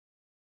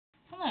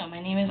Hello,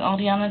 my name is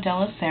Aldiana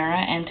Della Sera,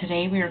 and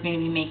today we are going to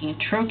be making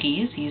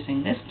troches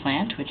using this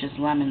plant, which is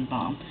lemon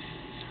balm.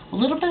 A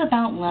little bit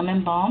about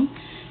lemon balm.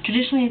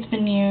 Traditionally it's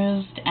been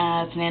used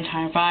as an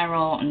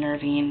antiviral,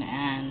 nervine,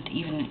 and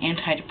even an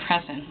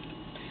antidepressant.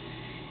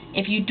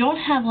 If you don't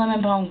have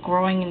lemon balm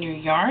growing in your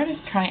yard,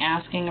 try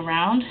asking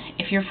around.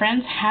 If your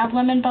friends have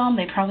lemon balm,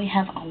 they probably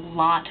have a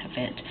lot of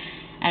it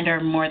and are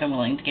more than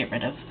willing to get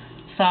rid of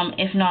some,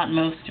 if not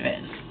most of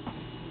it.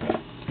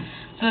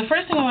 So the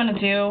first thing I want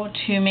to do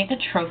to make a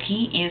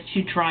troche is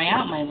to dry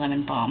out my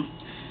lemon balm.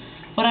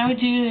 What I would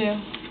do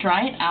to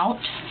dry it out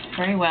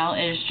very well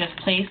is just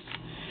place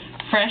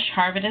fresh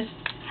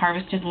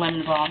harvested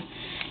lemon balm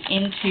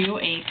into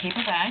a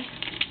paper bag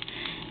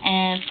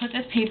and put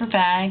this paper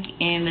bag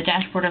in the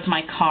dashboard of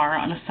my car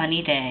on a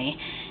sunny day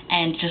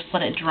and just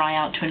let it dry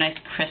out to a nice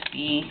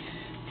crispy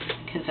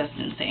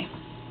consistency.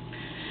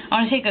 I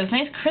want to take those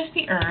nice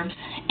crispy herbs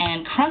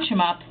and crunch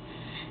them up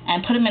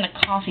and put them in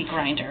a coffee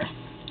grinder.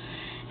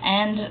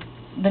 And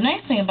the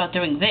nice thing about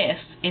doing this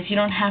is you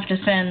don't have to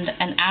spend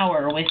an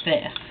hour with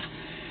this.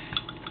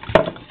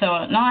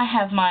 So now I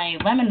have my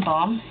lemon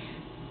balm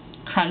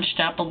crunched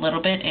up a little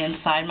bit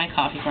inside my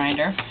coffee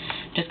grinder.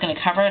 Just going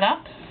to cover it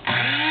up.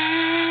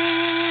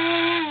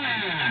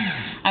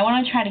 I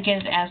want to try to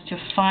get it as to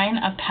fine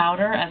a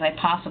powder as I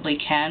possibly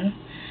can.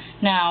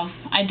 Now,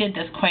 I did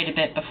this quite a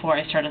bit before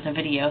I started the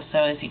video, so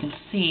as you can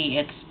see,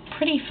 it's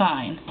pretty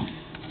fine.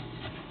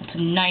 It's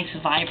a nice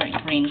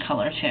vibrant green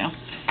color too.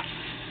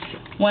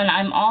 When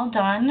I'm all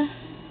done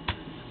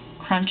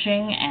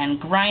crunching and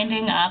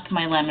grinding up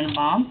my lemon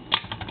balm,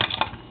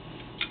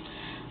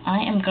 I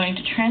am going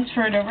to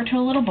transfer it over to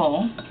a little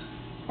bowl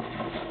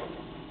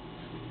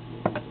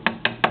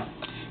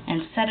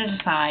and set it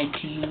aside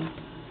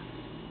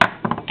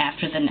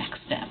after the next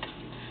step.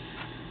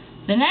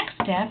 The next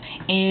step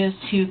is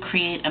to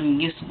create a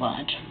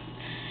mucilage.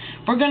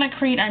 We're going to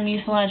create our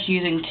mucilage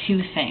using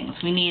two things.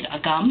 We need a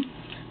gum.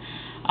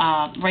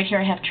 Right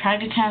here I have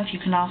tragacanth. You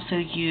can also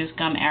use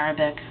gum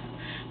arabic,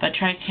 but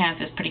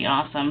tragacanth is pretty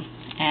awesome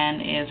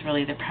and is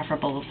really the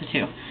preferable of the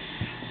two.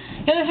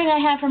 The other thing I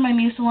have for my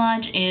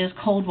mucilage is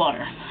cold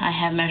water. I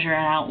have measured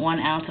out 1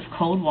 ounce of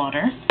cold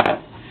water,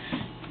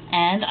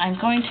 and I'm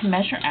going to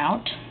measure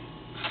out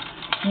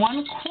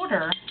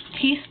 1/4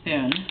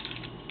 teaspoon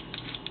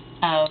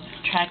of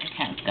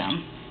tragacanth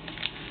gum.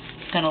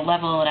 I'm going to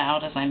level it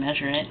out as I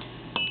measure it.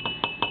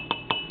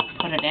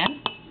 Put it in.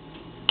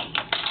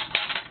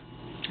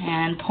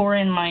 And pour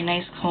in my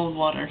nice cold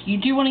water. You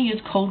do want to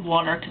use cold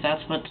water because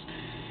that's what's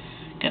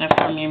going to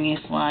form your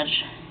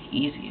mucilage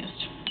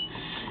easiest.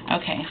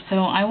 Okay,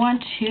 so I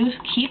want to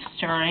keep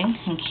stirring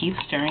and keep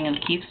stirring and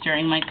keep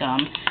stirring my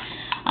gum.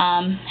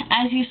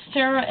 As you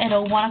stir,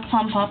 it'll want to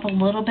clump up a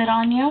little bit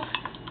on you.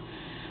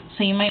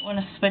 So you might want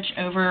to switch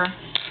over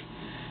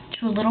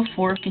to a little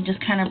fork and just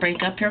kind of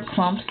break up your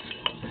clumps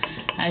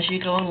as you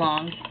go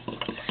along.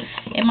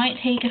 It might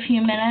take a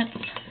few minutes,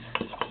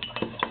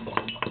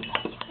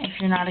 if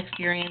you're not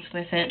experienced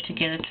with it, to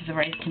get it to the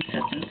right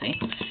consistency.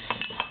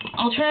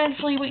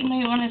 Alternatively, what you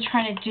might want to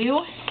try to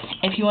do,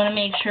 if you want to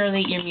make sure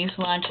that your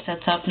mucilage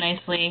sets up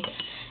nicely,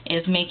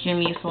 is make your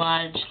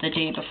mucilage the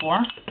day before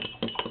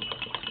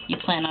you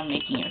plan on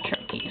making your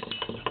troches.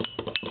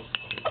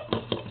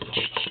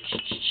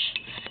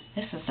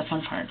 This is the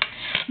fun part.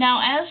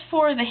 Now, as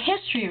for the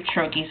history of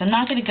troches, I'm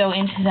not going to go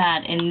into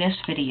that in this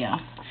video.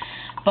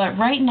 But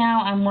right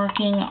now I'm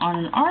working on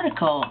an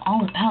article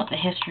all about the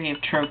history of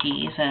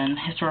troches and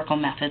historical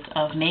methods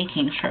of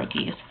making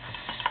troches.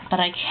 But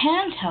I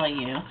can tell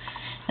you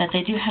that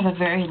they do have a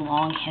very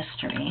long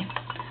history.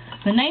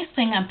 The nice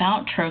thing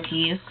about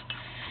troches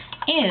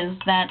is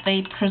that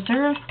they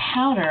preserve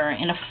powder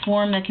in a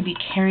form that can be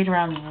carried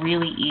around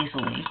really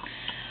easily.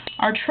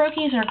 Our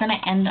troches are going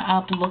to end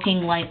up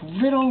looking like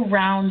little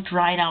round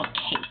dried out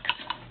cakes.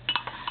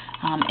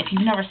 If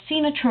you've never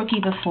seen a troche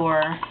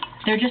before,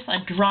 they're just a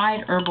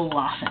dried herbal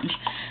lozenge.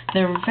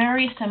 They're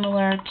very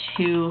similar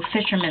to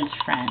Fisherman's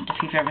Friend, if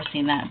you've ever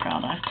seen that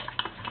product.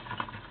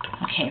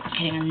 Okay, we're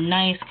getting a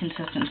nice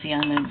consistency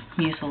on the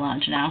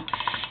mucilage now.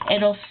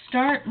 It'll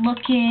start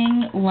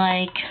looking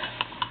like,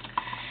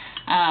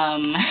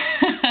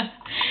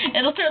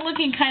 it'll start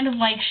looking kind of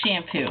like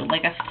shampoo,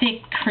 like a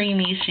thick,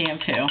 creamy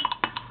shampoo.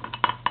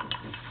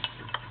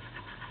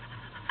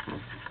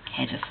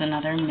 Okay, just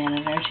another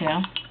minute or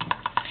two.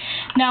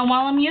 Now,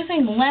 while I'm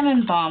using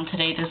lemon balm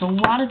today, there's a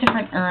lot of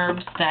different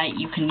herbs that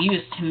you can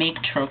use to make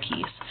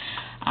troches.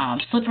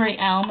 Slippery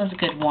elm is a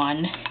good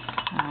one.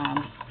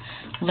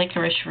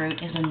 Licorice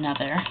root is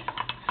another.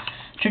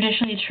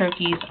 Traditionally,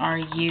 troches are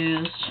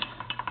used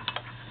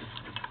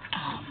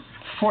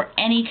for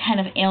any kind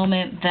of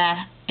ailment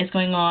that is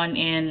going on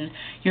in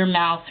your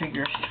mouth or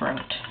your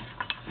throat.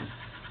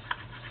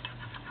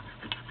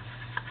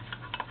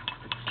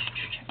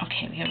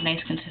 Okay, we have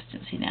nice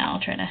consistency now.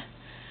 I'll try to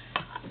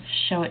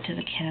show it to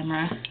the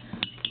camera.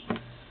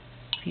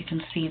 If you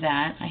can see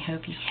that, I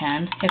hope you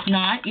can. If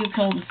not, you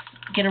can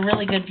get a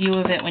really good view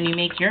of it when you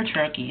make your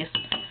troches.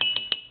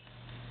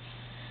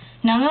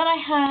 Now that I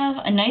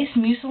have a nice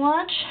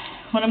mucilage,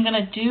 what I'm going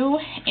to do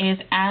is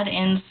add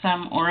in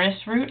some orris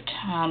root.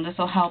 This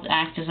will help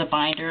act as a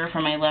binder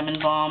for my lemon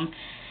balm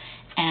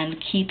and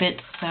keep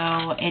it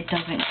so it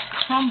doesn't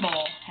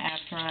crumble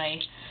after I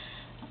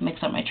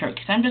mix up my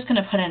troches. I'm just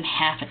going to put in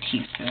half a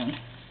teaspoon.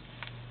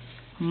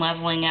 I'm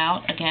leveling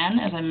out again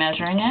as I'm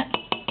measuring it,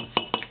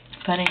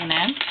 putting it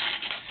in,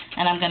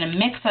 and I'm going to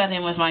mix that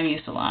in with my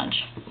mucilage.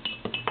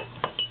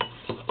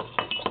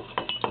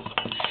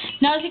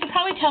 Now, as you can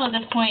probably tell at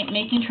this point,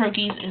 making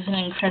troches is an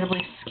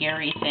incredibly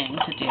scary thing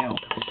to do.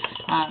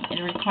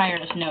 It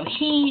requires no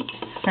heat,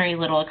 very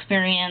little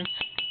experience,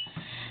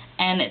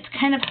 and it's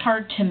kind of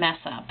hard to mess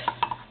up.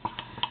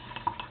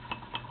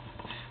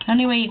 The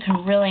only way you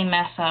can really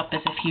mess up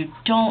is if you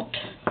don't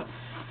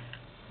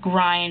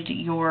grind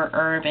your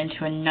herb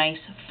into a nice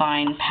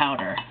fine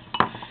powder.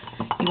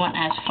 You want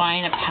as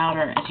fine a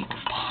powder as you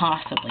can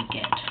possibly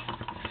get.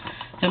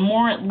 The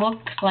more it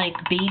looks like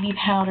baby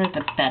powder,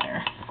 the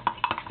better.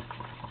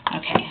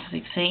 Okay, as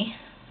you can see,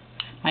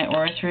 my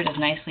orris root is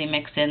nicely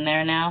mixed in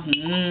there now.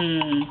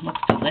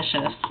 Looks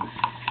delicious.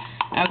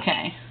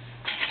 Okay,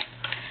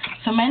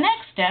 so my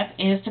next step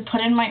is to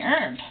put in my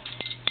herb.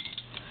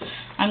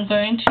 I'm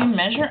going to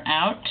measure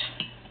out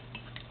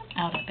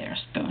of there,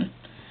 spoon,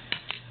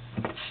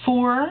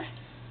 4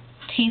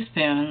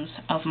 teaspoons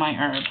of my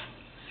herb.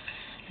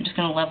 I'm just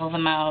going to level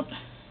them out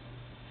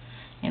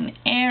in the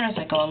air as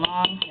I go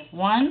along. We have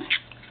 1,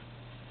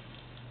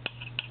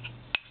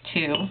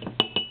 2,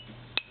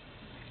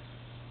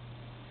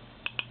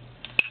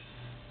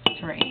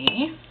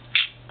 3,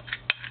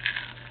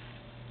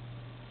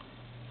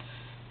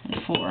 and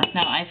 4.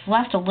 Now I've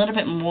left a little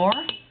bit more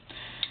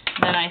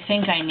than I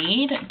think I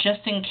need,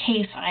 just in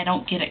case I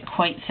don't get it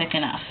quite thick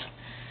enough.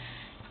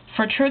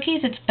 For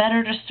troches, it's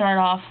better to start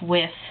off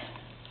with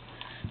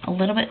a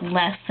little bit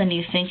less than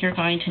you think you're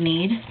going to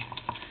need.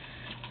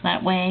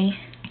 That way,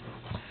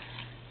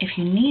 if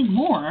you need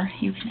more,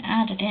 you can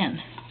add it in.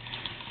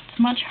 It's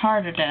much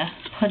harder to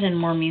put in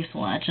more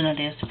mucilage than it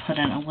is to put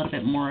in a little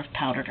bit more of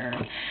powdered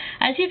herb.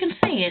 As you can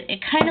see,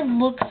 it kind of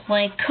looks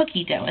like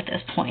cookie dough at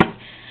this point,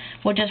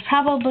 which is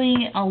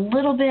probably a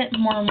little bit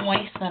more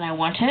moist than I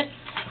want it.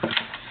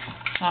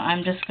 So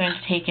I'm just going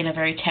to take in a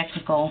very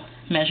technical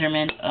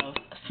measurement of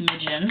a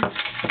smidgen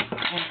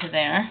into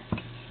there.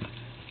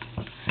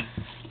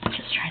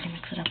 Just trying to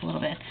mix it up a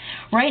little bit.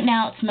 Right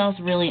now it smells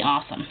really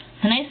awesome.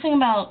 The nice thing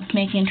about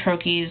making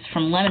troches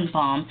from lemon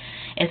balm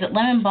is that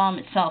lemon balm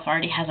itself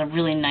already has a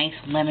really nice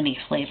lemony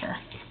flavor.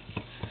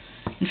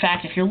 In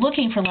fact, if you're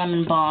looking for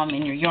lemon balm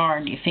in your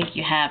yard and you think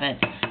you have it,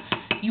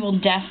 you will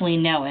definitely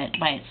know it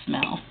by its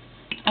smell.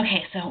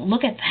 Okay, so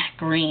look at that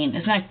green.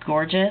 Isn't that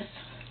gorgeous?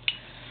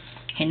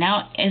 Okay,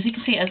 now, as you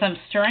can see, as I'm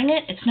stirring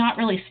it, it's not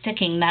really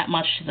sticking that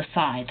much to the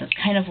sides. It's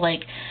kind of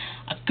like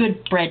a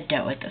good bread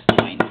dough at this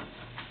point.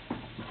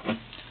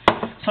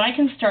 So I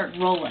can start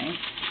rolling.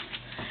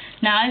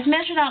 Now, I've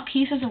measured out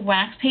pieces of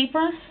wax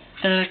paper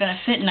that are going to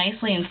fit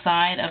nicely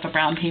inside of a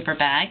brown paper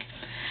bag.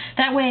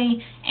 That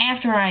way,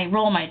 after I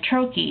roll my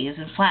troches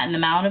and flatten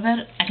them out a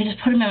bit, I can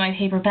just put them in my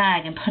paper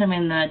bag and put them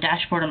in the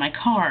dashboard of my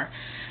car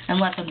and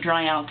let them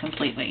dry out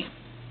completely.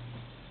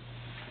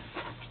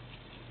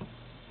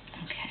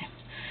 Okay.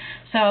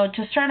 So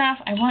to start off,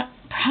 I want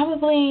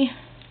probably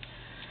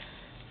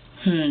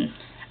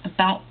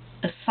about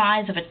the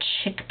size of a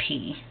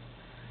chickpea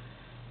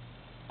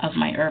of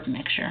my herb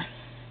mixture.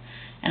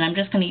 And I'm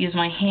just going to use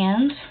my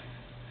hands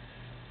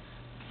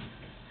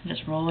and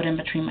just roll it in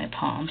between my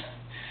palms.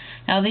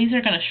 Now these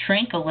are going to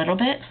shrink a little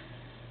bit.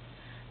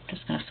 I'm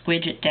just going to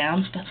squidge it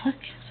down, but look,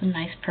 it's a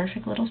nice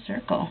perfect little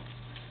circle.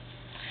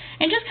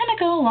 And just kind of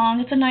go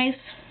along. It's a nice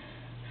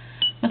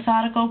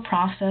methodical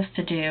process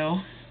to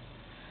do.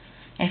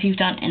 If you've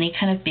done any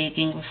kind of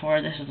baking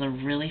before, this is a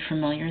really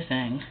familiar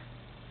thing.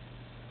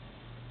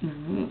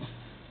 Ooh.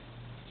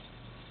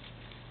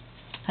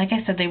 Like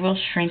I said, they will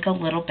shrink a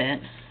little bit,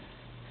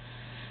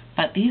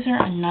 but these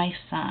are a nice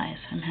size.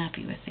 I'm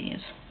happy with these.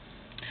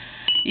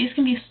 These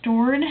can be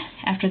stored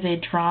after they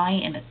dry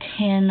in a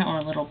tin or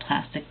a little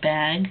plastic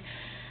bag,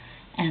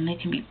 and they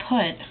can be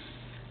put,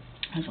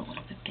 it's a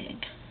little bit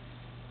big,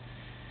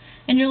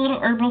 in your little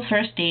herbal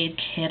first aid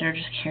kit, or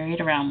just carry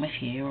it around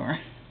with you, or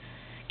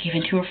give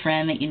it to a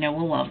friend that you know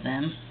will love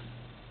them.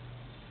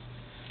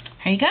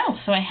 There you go.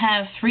 So I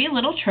have 3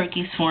 little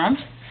troches formed.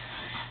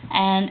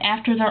 And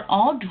after they're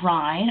all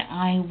dried,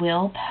 I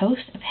will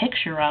post a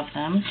picture of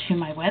them to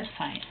my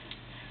website.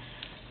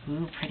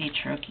 Ooh, pretty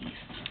troches.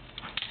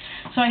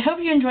 So I hope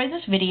you enjoyed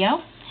this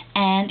video,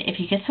 and if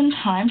you get some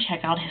time,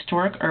 check out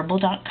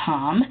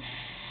historicherbal.com.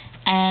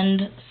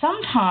 And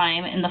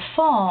sometime in the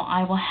fall,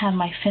 I will have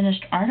my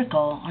finished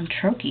article on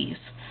troches,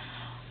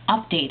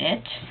 update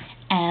it,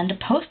 and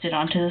post it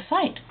onto the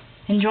site.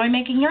 Enjoy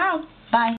making your own.